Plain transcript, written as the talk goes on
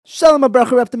Shalom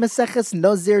Abracha, we're up to Maseches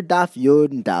Nazir Daf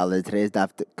Yud and Daled. Today's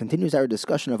daf continues our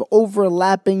discussion of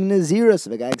overlapping Naziris.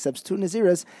 If a guy accepts two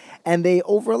Naziris and they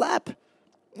overlap,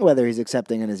 whether he's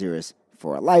accepting a Naziris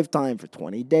for a lifetime, for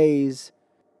 20 days,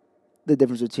 the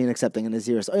difference between accepting a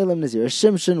Naziris Oilam, Naziris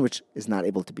Shimshon, which is not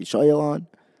able to be Shoyal on.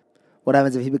 What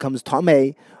happens if he becomes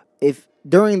Tameh, if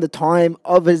during the time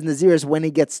of his Naziris when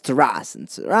he gets Taras, and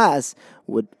Taras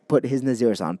would put his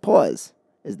Naziris on pause.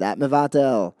 Is that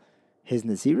Mevatel his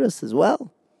Naziris as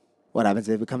well? What happens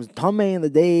if it becomes Tameh in the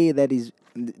day that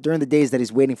during the days that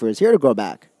he's waiting for his hair to grow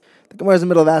back? The Gemara is in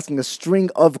the middle of asking a string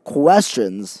of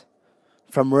questions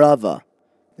from Rava.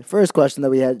 The first question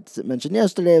that we had mentioned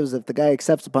yesterday was if the guy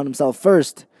accepts upon himself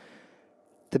first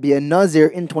to be a Nazir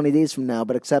in 20 days from now,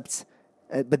 but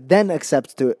then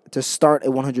accepts to start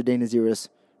a 100-day Naziris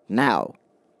now.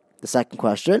 The second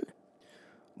question,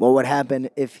 what would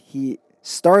happen if he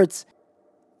starts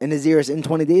a Naziris in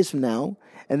 20 days from now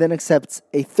and then accepts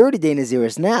a 30-day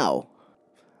Naziris now?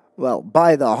 Well,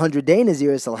 by the 100-day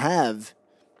Naziris, he'll have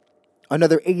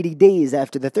another 80 days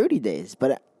after the 30 days.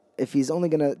 But if he's only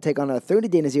going to take on a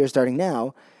 30-day Naziris starting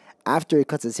now, after he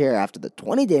cuts his hair after the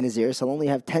 20-day Naziris, he'll only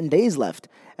have 10 days left.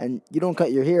 And you don't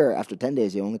cut your hair after 10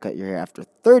 days, you only cut your hair after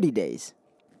 30 days.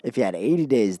 If he had 80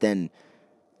 days, then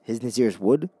his Naziris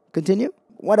would continue.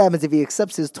 What happens if he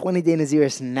accepts his 20-day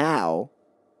Naziris now?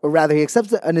 Or rather, he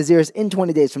accepts a Naziris in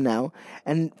 20 days from now,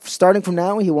 and starting from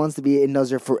now, he wants to be a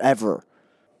Nazir forever.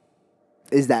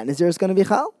 Is that Naziris going to be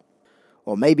Chal?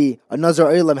 Or maybe a Nazir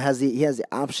Olam has the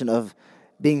option of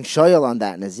being Shoyal on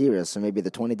that Naziris, so maybe the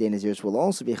 20-day Naziris will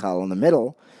also be Chal in the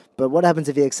middle. But what happens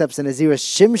if he accepts a Naziris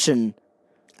Shimshon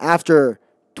after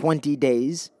 20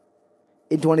 days?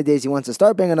 In 20 days, he wants to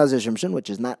start being a Nazir Shimshon, which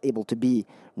is not able to be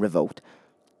revoked.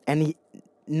 And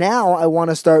now I want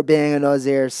to start being a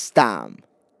Nazir Stam.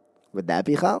 Would that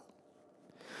be Chal?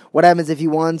 What happens if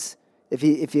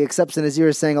he accepts a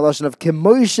Nazir saying a lashon of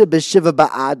K'moishe b'shiva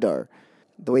ba'adar?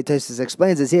 The way Tosfos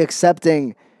explains, is he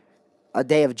accepting a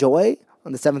day of joy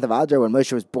on the 7th of Adar when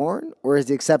Moshe was born? Or is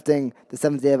he accepting the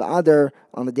 7th day of Adar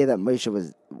on the day that Moshe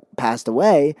was passed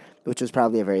away, which was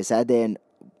probably a very sad day? And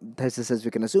Tosfos says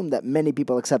we can assume that many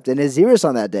people accept a Naziris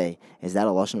on that day. Is that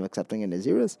a lashon of accepting a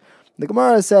Naziris? The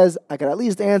Gemara says, I can at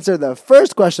least answer the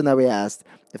first question that we asked.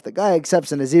 If the guy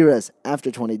accepts a Naziris after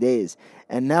 20 days,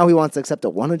 and now he wants to accept a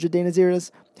 100-day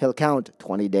Naziris, he'll count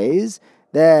 20 days,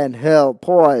 then he'll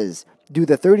pause, do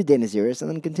the 30-day Naziris, and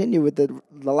then continue with the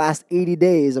last 80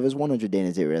 days of his 100-day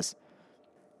Naziris.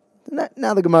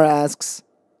 Now the Gemara asks,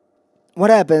 what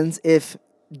happens if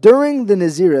during the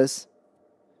Naziris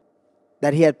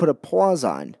that he had put a pause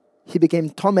on, he became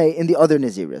Tomei in the other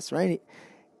Naziris, right?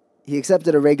 He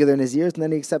accepted a regular Naziris, and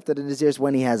then he accepted a Naziris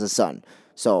when he has a son.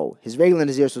 So his regular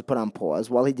Naziris was put on pause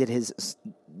while he did his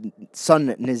son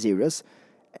Naziris,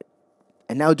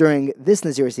 and now during this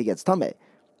Naziris he gets Tomei.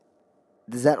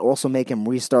 Does that also make him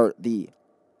restart the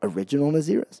original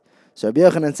Naziris? So Rabbi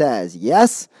Yochanan says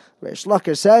yes. Reish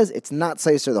Lakish says it's not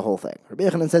Seiser the whole thing. Rabbi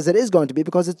Yochanan says it is going to be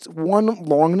because it's one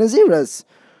long Naziris.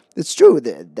 It's true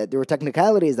that there were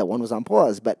technicalities that one was on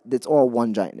pause, but it's all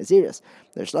one giant Naziris.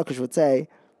 Reish Lakish would say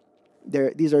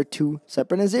these are two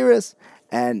separate Naziris,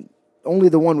 and only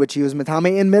the one which he was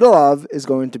Metame in middle of is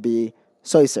going to be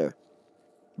Soiser.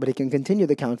 But he can continue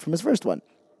the count from his first one.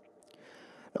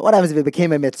 Now, what happens if he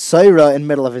became a Mitzaira in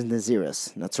middle of his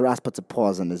Naziris? Now, Tzaras puts a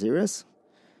pause on Naziris.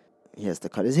 He has to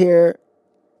cut his hair.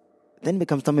 Then he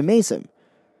becomes Tamei Mesim.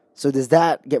 So does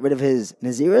that get rid of his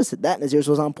Naziris? That Naziris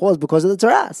was on pause because of the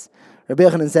Tzaras. Rabbi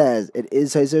Yochanan says it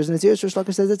is Soiser's Naziris. Reish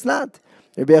Lakish says it's not.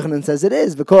 Rabbi Yochanan says it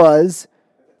is because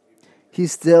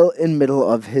he's still in middle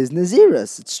of his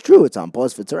Naziris. It's true, it's on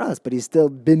pause for Tzaras, but he's still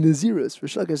bin Naziris.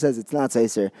 Reish Lakish says it's not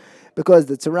Seiser, because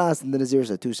the Tzaras and the Naziris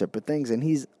are two separate things, and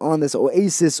he's on this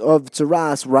oasis of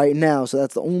Tzaras right now, so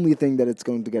that's the only thing that it's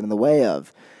going to get in the way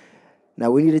of.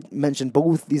 Now, we need to mention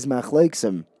both these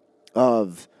machloksim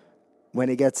of when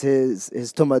he gets his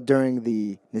tumah during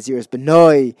the Naziris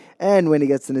Benoi, and when he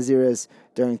gets the Naziris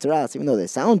during Tzaras, even though they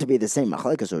sound to be the same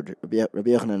machlokes or Rabbi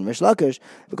Yochanan and Reish Lakish,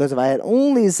 because if I had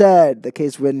only said the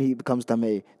case when he becomes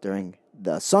Tamei during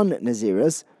the son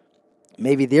Naziris,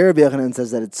 maybe the Rabbi Yochanan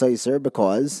says that it's Seiser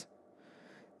because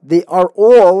they are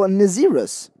all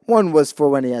Naziris. One was for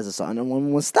when he has a son, and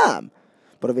one was Stam.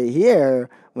 But over here,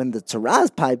 when the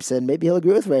Tzaras pipes in, maybe he'll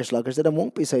agree with Reish Lakish that it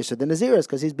won't be Seiser the Naziris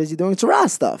because he's busy doing Tzaras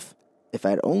stuff. If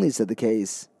I had only said the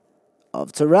case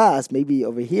of Tzaras, maybe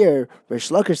over here, Reish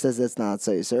Lakish says that's not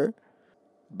Seiser,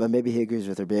 but maybe he agrees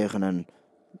with Rabbi Yochanan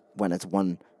when it's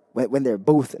one, when they're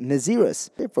both Naziris.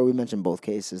 Therefore, we mention both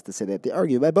cases to say that they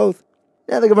argue by both.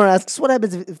 Now the Gemara asks, what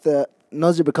happens if the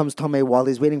Nazir becomes Tomei while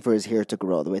he's waiting for his hair to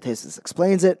grow? The way Tesis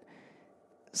explains it,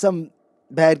 some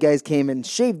bad guys came and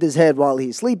shaved his head while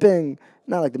he's sleeping.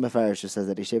 Not like the Mefarish says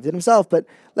that he shaved it himself, but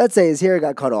let's say his hair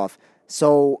got cut off.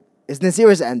 So his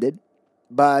Naziris ended,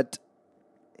 but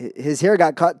his hair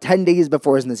got cut 10 days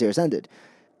before his Naziris ended.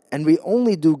 And we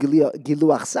only do Gilu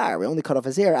Achsar, we only cut off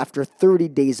his hair after 30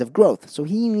 days of growth. So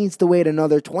he needs to wait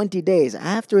another 20 days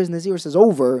after his Naziris is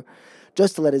over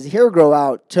just to let his hair grow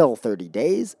out till 30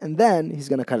 days, and then he's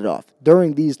going to cut it off.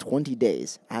 During these 20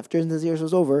 days, after his Naziris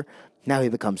was over, now he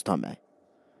becomes Tameh.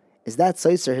 Is that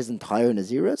Seiser his entire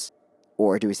Naziris?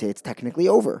 Or do we say it's technically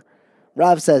over?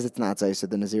 Rav says it's not Seiser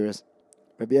the Naziris.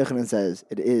 Rabbi Yochanan says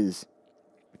it is.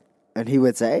 And he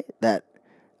would say that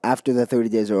after the 30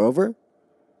 days are over,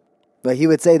 but he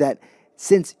would say that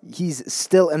since he's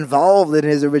still involved in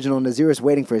his original Naziris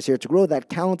waiting for his hair to grow, that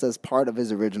counts as part of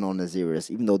his original Naziris,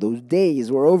 even though those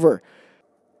days were over.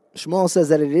 Shmuel says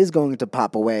that it is going to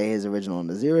pop away his original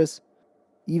Naziris,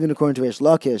 even according to Reish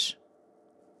Lakish,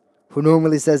 who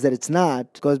normally says that it's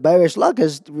not, because by Reish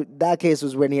Lakish, that case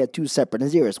was when he had two separate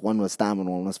Naziris. One was Stam and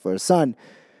one was for his son,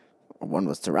 or one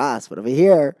was Taras, but over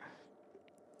here,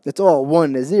 it's all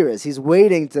one Naziris. He's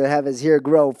waiting to have his hair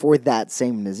grow for that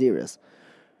same Naziris.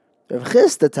 Rav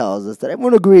Chisda tells us that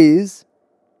everyone agrees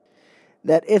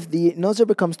that if the Nazir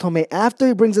becomes Tomei after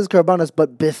he brings his Karbanos,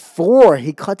 but before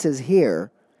he cuts his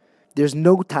hair, there's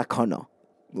no takana.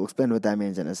 We'll explain what that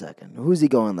means in a second. Who's he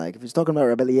going like? If he's talking about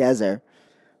Rabbi Eliezer,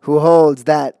 who holds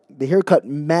that the haircut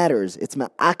matters, it's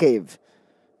ma'akev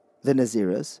the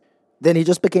Naziris, then he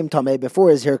just became Tomei before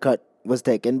his haircut was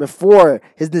taken, before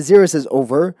his Naziris is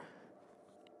over.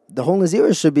 The whole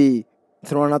Naziris should be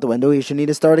thrown out the window. He should need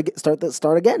to start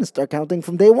again, start counting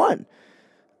from day one.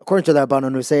 According to the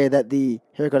Rabbanon who say that the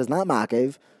haircut is not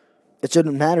ma'akev, it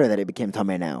shouldn't matter that he became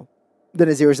Tamei now. The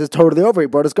Naziris is totally over. He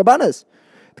brought his Karbanos.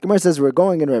 The Gemara says we're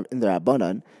going in the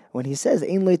Rabbanon. When he says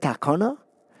ein lo takana,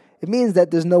 it means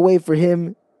that there's no way for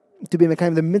him to be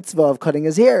mekayim the mitzvah of cutting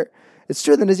his hair. It's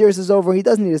true the Naziris is over. He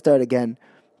doesn't need to start again,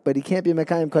 but he can't be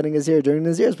mekayim cutting his hair during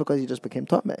the Naziris because he just became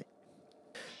Tamei.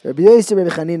 Rabbi Yossi Rabbi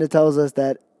Chanina tells us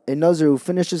that a Nazir who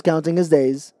finishes counting his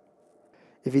days,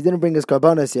 if he didn't bring his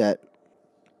Karbanos yet,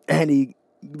 and he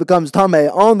becomes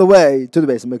Tamei on the way to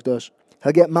the Beis HaMikdash,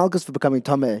 he'll get Malchus for becoming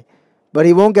Tamei, but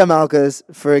he won't get Malchus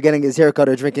for getting his haircut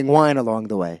or drinking wine along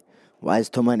the way. Why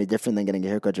is Tumah any different than getting a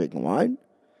haircut drinking wine?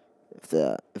 If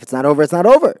it's not over, it's not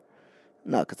over.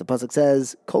 No, because the pasuk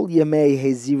says, Kol Yemei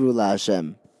Heziru La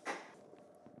Hashem.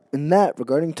 And that,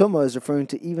 regarding Tumah, is referring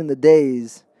to even the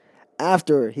days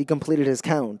after he completed his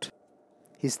count.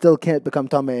 He still can't become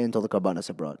Tamei until the Karbanos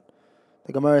are brought.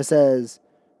 The Gemara says,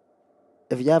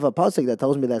 if you have a pasuk that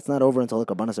tells me that's not over until the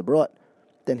Karbanos are brought,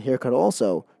 then haircut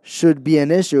also should be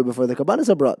an issue before the Karbanos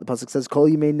are brought. The pasuk says, Kol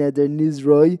Yemei Neder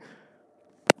Nizroi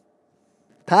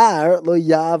Tar Lo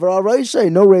Yavra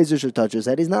Roishay. No razor should touch his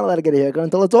head. He's not allowed to get a haircut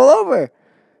until it's all over.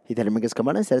 He didn't make his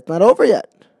Karbanos, said it's not over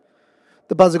yet.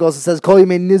 The pasuk also says, Kol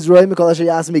Yemei Nizroi Mikol Asher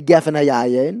Yasmi Gefen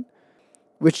Hayayin,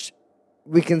 which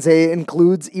we can say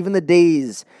includes even the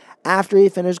days after he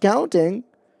finished counting.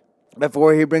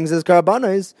 Before he brings his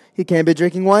Karbanos, he can't be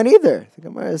drinking wine either. The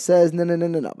Gemara says, no.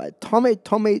 By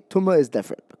Tumah is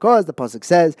different. Because the pasuk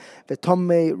says,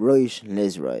 V'tomei roish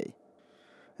nizroi.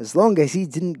 As long as he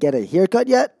didn't get a haircut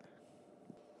yet,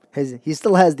 he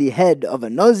still has the head of a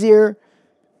Nazir,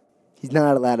 he's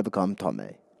not allowed to become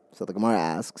Tamei. So the Gemara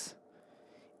asks,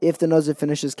 if the Nazir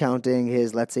finishes counting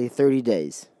his, let's say, 30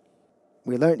 days,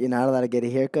 we learned you're not allowed to get a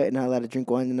haircut, you're not allowed to drink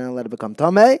wine, you're not allowed to become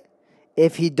Tamei.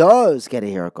 If he does get a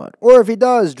haircut, or if he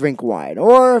does drink wine,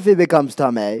 or if he becomes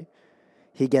Tamei,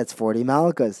 he gets 40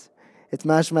 malchus. It's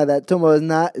mashma that Tumah is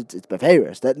not, it's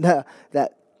beferus,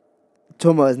 that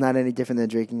Tumah is not any different than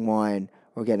drinking wine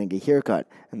or getting a haircut.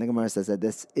 And the Gemara says that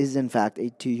this is in fact a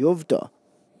tiyuvta.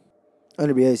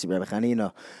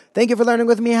 Thank you for learning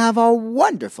with me. Have a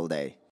wonderful day.